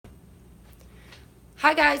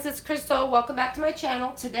Hi guys, it's Crystal. Welcome back to my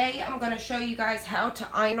channel. Today I'm going to show you guys how to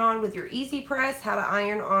iron on with your Easy Press, how to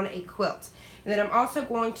iron on a quilt. And then I'm also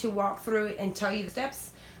going to walk through it and tell you the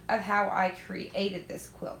steps of how I created this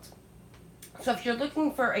quilt. So if you're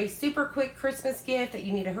looking for a super quick Christmas gift that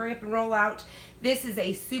you need to hurry up and roll out, this is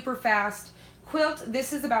a super fast quilt.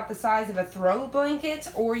 This is about the size of a throw blanket,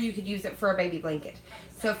 or you could use it for a baby blanket.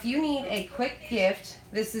 So if you need a quick gift,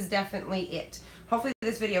 this is definitely it. Hopefully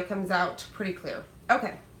this video comes out pretty clear.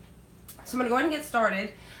 Okay, so I'm going to go ahead and get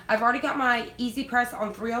started. I've already got my Easy Press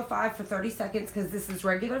on 305 for 30 seconds because this is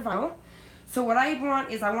regular vinyl. So what I want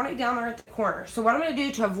is I want it down there at the corner. So what I'm going to do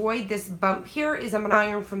to avoid this bump here is I'm going to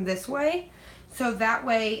iron from this way. So that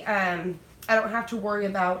way I don't have to worry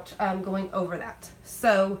about going over that.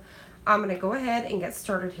 So I'm going to go ahead and get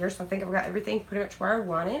started here. So I think I've got everything pretty much where I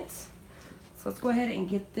want it. So let's go ahead and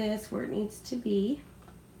get this where it needs to be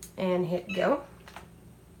and hit go.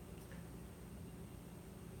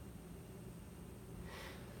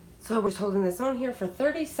 So we're just holding this on here for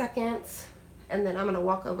 30 seconds, and then I'm going to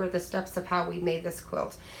walk over the steps of how we made this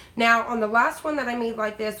quilt. Now, on the last one that I made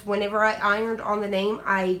like this, whenever I ironed on the name,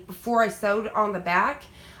 before I sewed on the back,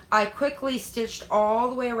 I quickly stitched all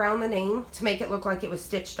the way around the name to make it look like it was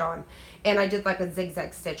stitched on. And I did like a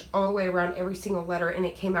zigzag stitch all the way around every single letter, and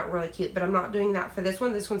it came out really cute. But I'm not doing that for this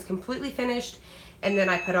one. This one's completely finished, and then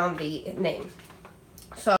I put on the name.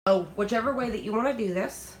 So whichever way that you want to do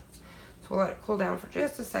this, we'll let it cool down for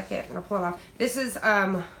just a second and I'll pull it off. This is,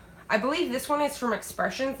 I believe this one is from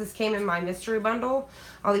Expressions. This came in my mystery bundle.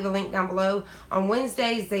 I'll leave a link down below. On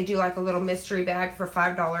Wednesdays, they do like a little mystery bag for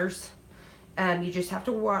 $5. You just have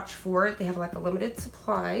to watch for it. They have like a limited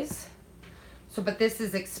supplies. So, but this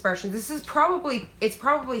is Expressions. This is probably, it's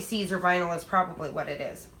probably Caesar vinyl is probably what it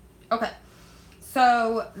is. Okay.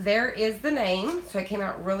 So there is the name. So it came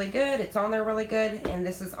out really good. It's on there really good. And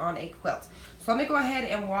this is on a quilt. So let me go ahead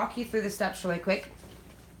and walk you through the steps really quick.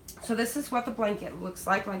 So this is what the blanket looks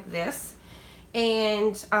like this.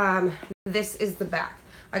 And this is the back.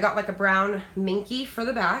 I got like a brown minky for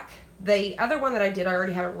the back. The other one that I did, I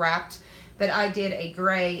already have it wrapped. But I did a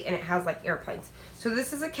gray and it has like airplanes. So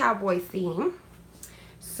this is a cowboy theme.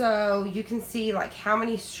 So you can see like how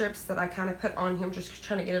many strips that I kind of put on here. I'm just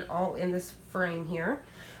trying to get it all in this frame here.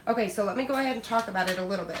 Okay, so let me go ahead and talk about it a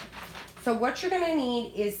little bit. So what you're going to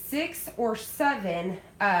need is 6 or 7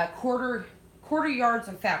 quarter yards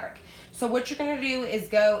of fabric. So what you're going to do is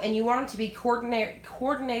go, and you want them to be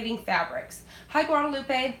coordinating fabrics. Hi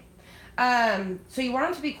Guadalupe. So you want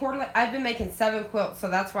them to be coordinating. I've been making 7 quilts, so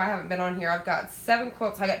that's why I haven't been on here. I've got 7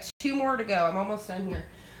 quilts. I got 2 more to go. I'm almost done here.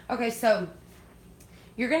 Okay, so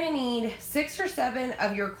you're going to need 6 or 7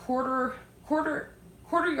 of your quarter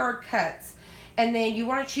yard cuts. And then you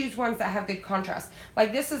want to choose ones that have good contrast.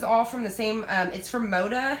 Like this is all from the same, it's from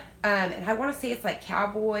Moda. And I want to say it's like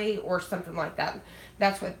cowboy or something like that.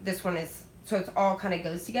 That's what this one is. So it's all kind of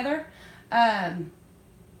goes together.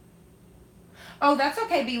 Oh, that's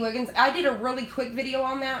okay, B. Wiggins. I did a really quick video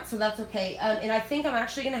on that, so that's okay. And I think I'm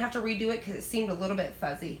actually going to have to redo it because it seemed a little bit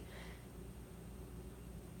fuzzy.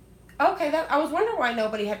 Okay, I was wondering why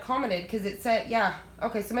nobody had commented because it said, yeah.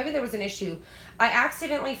 Okay, so maybe there was an issue. I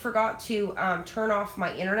accidentally forgot to turn off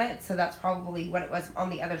my internet, so that's probably what it was on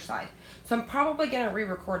the other side. So I'm probably going to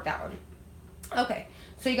re-record that one. Okay,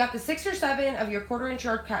 so you got the 6 or 7 of your 1/4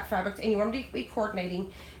 yard cut fabrics, and you want them to be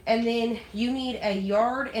coordinating. And then you need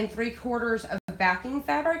 1 3/4 yards of backing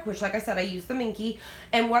fabric, which, like I said, I used the minky.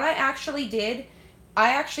 And what I actually did,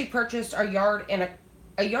 I actually purchased 1 1/4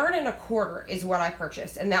 yards is what I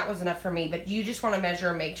purchased, and that was enough for me. But you just want to measure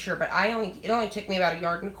and make sure. But it only took me about 1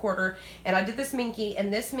 1/4 yards, and I did this minky,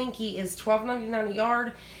 and this minky is $12.99 a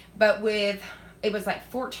yard, but it was like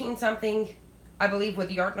 14 something, I believe, with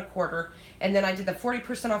 1 1/4 yards, and then I did the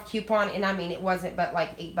 40% off coupon, and I mean it wasn't but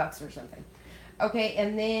like $8 or something. Okay,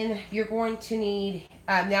 and then you're going to need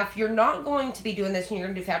now if you're not going to be doing this and you're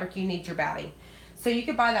going to do fabric, you need your batting. So you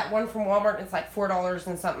could buy that one from Walmart, and it's like $4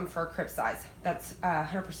 and something for a crib size. That's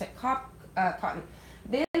 100% cotton.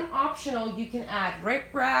 Then optional, you can add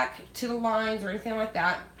rickrack to the lines or anything like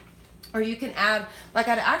that. Or you can add, like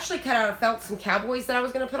I'd actually cut out of felt some cowboys that I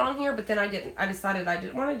was going to put on here, but then I didn't. I decided I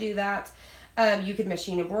didn't want to do that. You could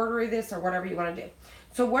machine embroidery this or whatever you want to do.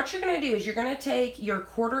 So what you're going to do is you're going to take your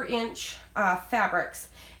 1/4 inch fabrics,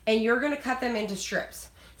 and you're going to cut them into strips.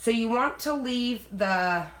 So you want to leave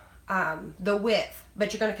the width,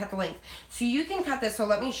 but you're going to cut the length. So you can cut this. So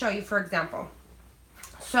let me show you, for example.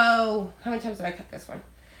 So how many times did I cut this one?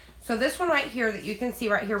 So this one right here that you can see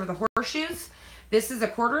right here with the horseshoes, this is a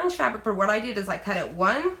 1/4 inch fabric, but what I did is I cut it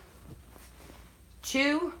 1,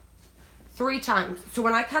 2, 3 times. So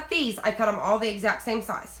when I cut these, I cut them all the exact same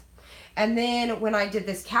size. And then when I did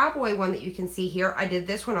this cowboy one that you can see here, I did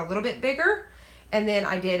this one a little bit bigger. And then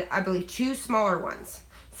I did, I believe, 2 smaller ones.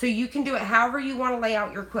 So you can do it however you want to lay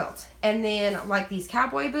out your quilt. And then like these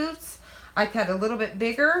cowboy boots, I cut a little bit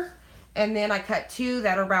bigger. And then I cut 2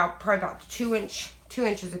 that are probably about 2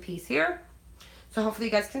 inches a piece here. So hopefully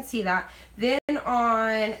you guys can see that. Then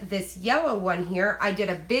on this yellow one here, I did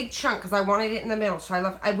a big chunk because I wanted it in the middle.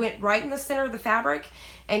 So I went right in the center of the fabric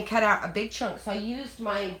and cut out a big chunk. So I used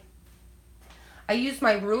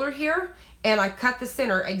my ruler here, and I cut the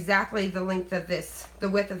center exactly the length of this, the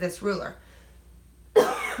width of this ruler.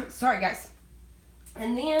 Sorry guys.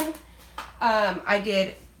 And then I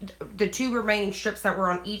did the 2 remaining strips that were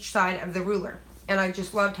on each side of the ruler, and I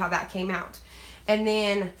just loved how that came out. And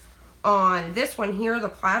then on this one here, the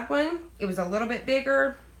plaid one, it was a little bit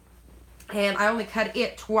bigger, and I only cut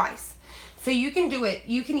it twice. So you can do it,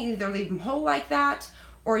 you can either leave them whole like that,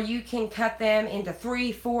 or you can cut them into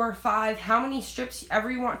 3, 4, 5, how many strips ever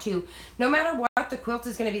you want to. No matter what, the quilt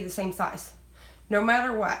is going to be the same size. No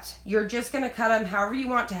matter what, you're just going to cut them however you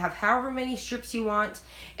want to have, however many strips you want.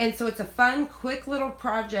 And so it's a fun, quick little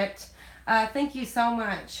project. Thank you so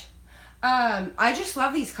much. I just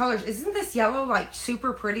love these colors. Isn't this yellow like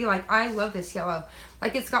super pretty? Like, I love this yellow.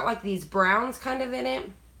 Like, it's got like these browns kind of in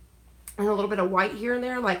it and a little bit of white here and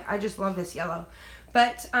there. Like, I just love this yellow.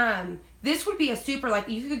 But this would be a super, like,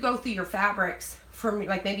 you could go through your fabrics from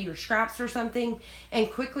like maybe your scraps or something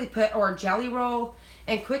and quickly put, or a jelly roll,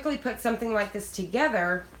 and quickly put something like this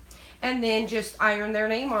together, and then just iron their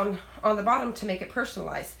name on the bottom to make it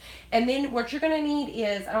personalized. And then what you're going to need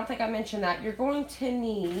is, I don't think I mentioned that, you're going to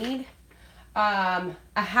need a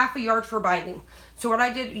 ½ yard for binding. So what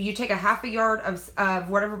I did, you take a ½ yard of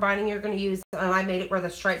whatever binding you're going to use, and I made it where the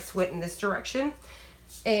stripes went in this direction.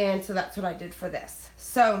 And so that's what I did for this.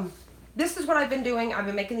 So this is what I've been doing. I've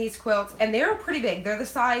been making these quilts, and they're pretty big. They're the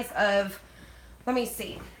size of, let me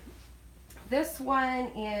see. This one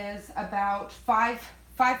is about 5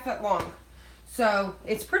 foot long. So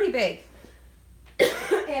it's pretty big.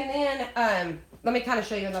 And then, let me kind of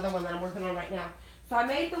show you another one that I'm working on right now. So I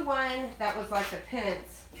made the one that was like the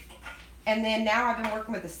pennants. And then now I've been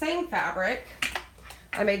working with the same fabric.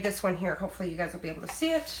 I made this one here. Hopefully you guys will be able to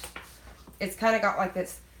see it. It's kind of got like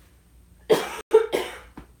this.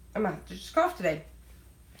 I'm gonna have to just cough today.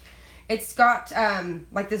 It's got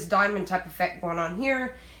like this diamond type effect going on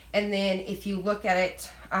here. And then if you look at it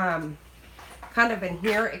kind of in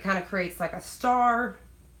here, it kind of creates like a star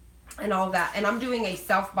and all that. And I'm doing a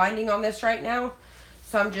self-binding on this right now.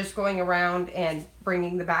 So I'm just going around and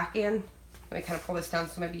bringing the back in. Let me kind of pull this down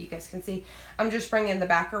so maybe you guys can see. I'm just bringing the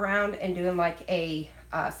back around and doing like a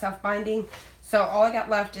self-binding. So all I got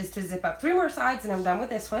left is to zip up 3 more sides, and I'm done with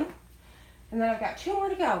this one. And then I've got 2 more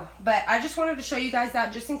to go. But I just wanted to show you guys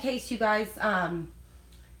that just in case you guys,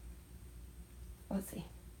 let's see.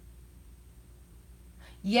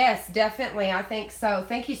 Yes, definitely. I think so.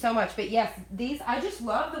 Thank you so much. But yes, these, I just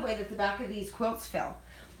love the way that the back of these quilts feel.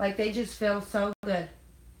 Like, they just feel so good.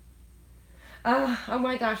 Oh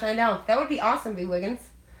my gosh, I know. That would be awesome, B. Wiggins.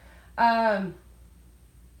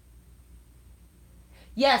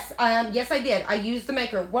 Yes, yes I did. I used the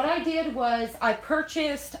maker. What I did was I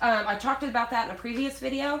purchased, I talked about that in a previous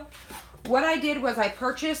video. What I did was I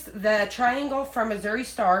purchased the triangle from Missouri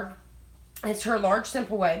Star. It's her large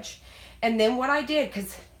simple wedge. And then what I did,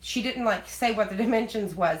 because she didn't like say what the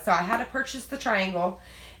dimensions was, so I had to purchase the triangle.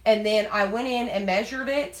 And then I went in and measured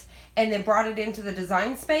it, and then brought it into the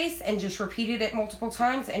design space and just repeated it multiple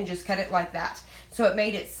times and just cut it like that. So it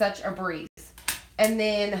made it such a breeze. And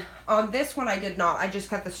then on this one I did not. I just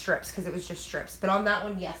cut the strips because it was just strips. But on that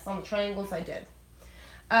one, yes, on the triangles I did.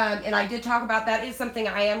 And I did talk about that. Is something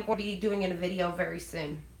I am going to be doing in a video very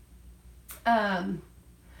soon.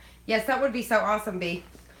 Yes, that would be so awesome, B.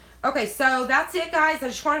 Okay, so that's it, guys. I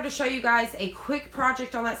just wanted to show you guys a quick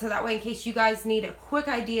project on that, so that way in case you guys need a quick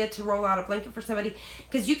idea to roll out a blanket for somebody,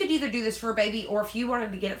 because you could either do this for a baby, or if you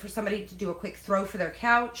wanted to get it for somebody to do a quick throw for their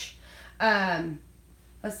couch.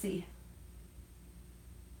 Let's see.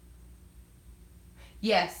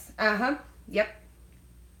 Yes, yep.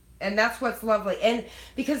 And that's what's lovely. And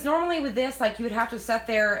because normally with this, like, you would have to sit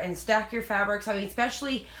there and stack your fabrics. I mean,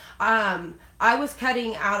 especially, I was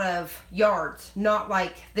cutting out of yards, not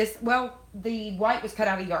like this. Well, the white was cut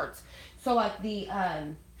out of yards. So like the,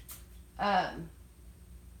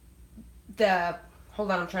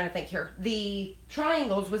 hold on, I'm trying to think here. The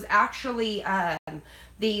triangles was actually,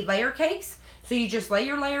 the layer cakes. So you just lay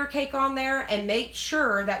your layer cake on there and make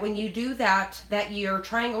sure that when you do that, that your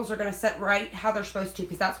triangles are going to set right how they're supposed to,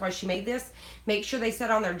 because that's why she made this. Make sure they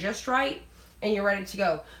set on there just right. and you're ready to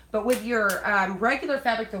go. But with your regular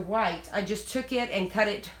fabric, the white, I just took it and cut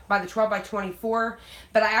it by the 12 by 24,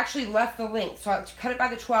 but I actually left the length. So I cut it by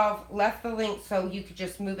the 12, left the length so you could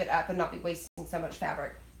just move it up and not be wasting so much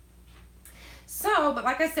fabric. So, but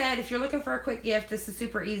like I said, if you're looking for a quick gift, this is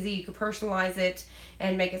super easy. You can personalize it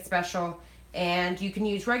and make it special. And you can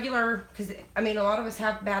use regular, because I mean, a lot of us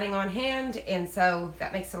have batting on hand, and so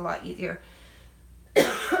that makes it a lot easier.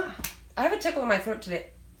 I have a tickle in my throat today.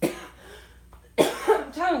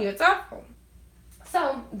 I'm telling you, it's awful.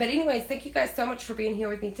 So, but anyways, thank you guys so much for being here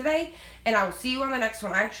with me today, and I will see you on the next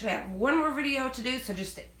one. I actually have one more video to do, so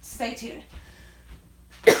just stay tuned.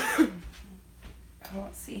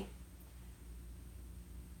 Let's see.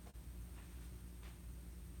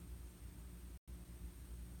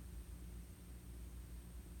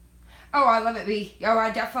 Oh, I love it, B. Oh,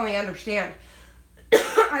 I definitely understand.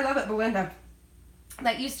 I love it, Belinda.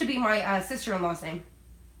 That used to be my sister-in-law's name.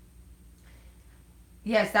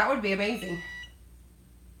 Yes, that would be amazing.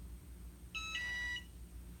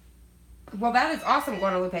 Well, that is awesome,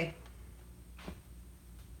 Guadalupe.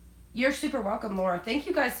 You're super welcome, Laura. Thank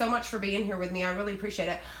you guys so much for being here with me. I really appreciate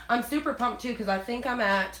it. I'm super pumped, too, because I think I'm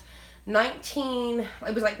at 19, it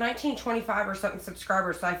was like 1925 or something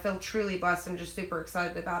subscribers, so I feel truly blessed. I'm just super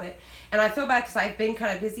excited about it. And I feel bad because I've been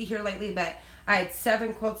kind of busy here lately, but I had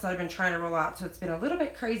 7 quilts that I've been trying to roll out, so it's been a little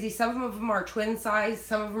bit crazy. Some of them are twin size,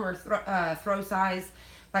 some of them are throw size,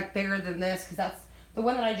 like bigger than this, because that's the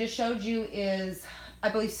one that I just showed you is, I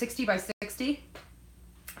believe, 60 by 60.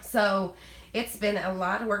 So it's been a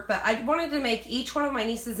lot of work, but I wanted to make each one of my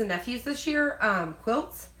nieces and nephews this year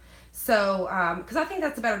quilts. So, because I think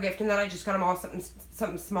that's a better gift, and then I just got them all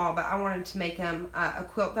something small, but I wanted to make them a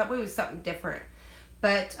quilt. That way it was something different.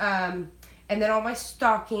 But, and then all my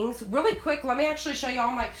stockings. Really quick, let me actually show you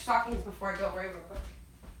all my stockings before I go away real quick.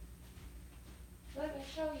 Let me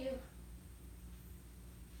show you.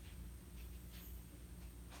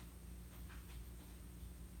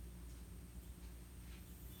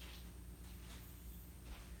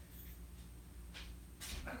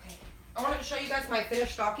 I wanted to show you guys my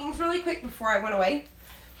finished stockings really quick before I went away.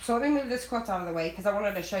 So let me move this quilt out of the way because I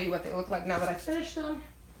wanted to show you what they look like now that I finished them.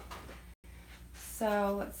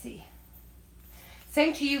 So let's see.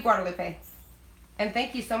 Same to you, Guadalupe. And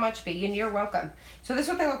thank you so much, B, and you're welcome. So this is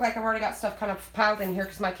what they look like. I've already got stuff kind of piled in here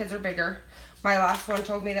because my kids are bigger. My last one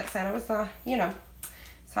told me that Santa was, you know.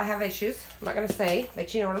 So I have issues. I'm not going to say,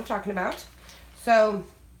 but you know what I'm talking about. So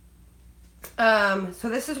so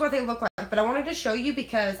this is what they look like, but I wanted to show you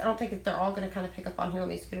because I don't think that they're all going to kind of pick up on here. Let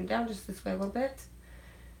me scoot them down just this way a little bit.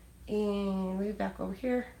 And move back over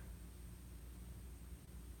here.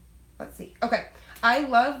 Let's see. Okay. I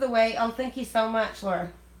love the way, oh, thank you so much,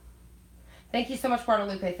 Laura. Thank you so much,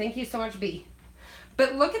 Guadalupe. Thank you so much, B.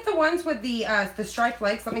 But look at the ones with the striped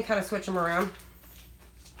legs. Let me kind of switch them around.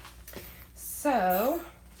 So,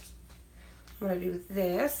 I'm going to do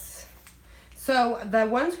this. So the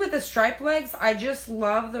ones with the striped legs, I just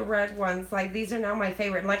love the red ones. Like, these are now my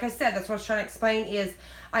favorite. And like I said, that's what I was trying to explain is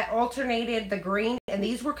I alternated the green, and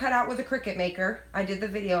these were cut out with a Cricut maker. I did the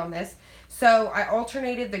video on this. So I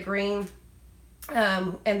alternated the green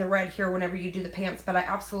and the red here whenever you do the pants, but I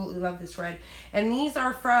absolutely love this red. And these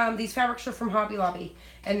fabrics are from Hobby Lobby.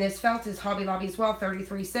 And this felt is Hobby Lobby as well,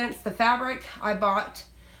 33 cents. The fabric, I bought,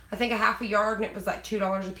 I think, a half a yard, and it was like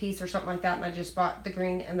 $2 a piece or something like that. And I just bought the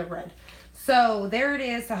green and the red. So there it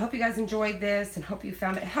is. I hope you guys enjoyed this and hope you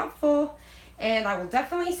found it helpful. And I will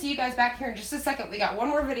definitely see you guys back here in just a second. We got one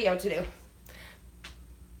more video to do.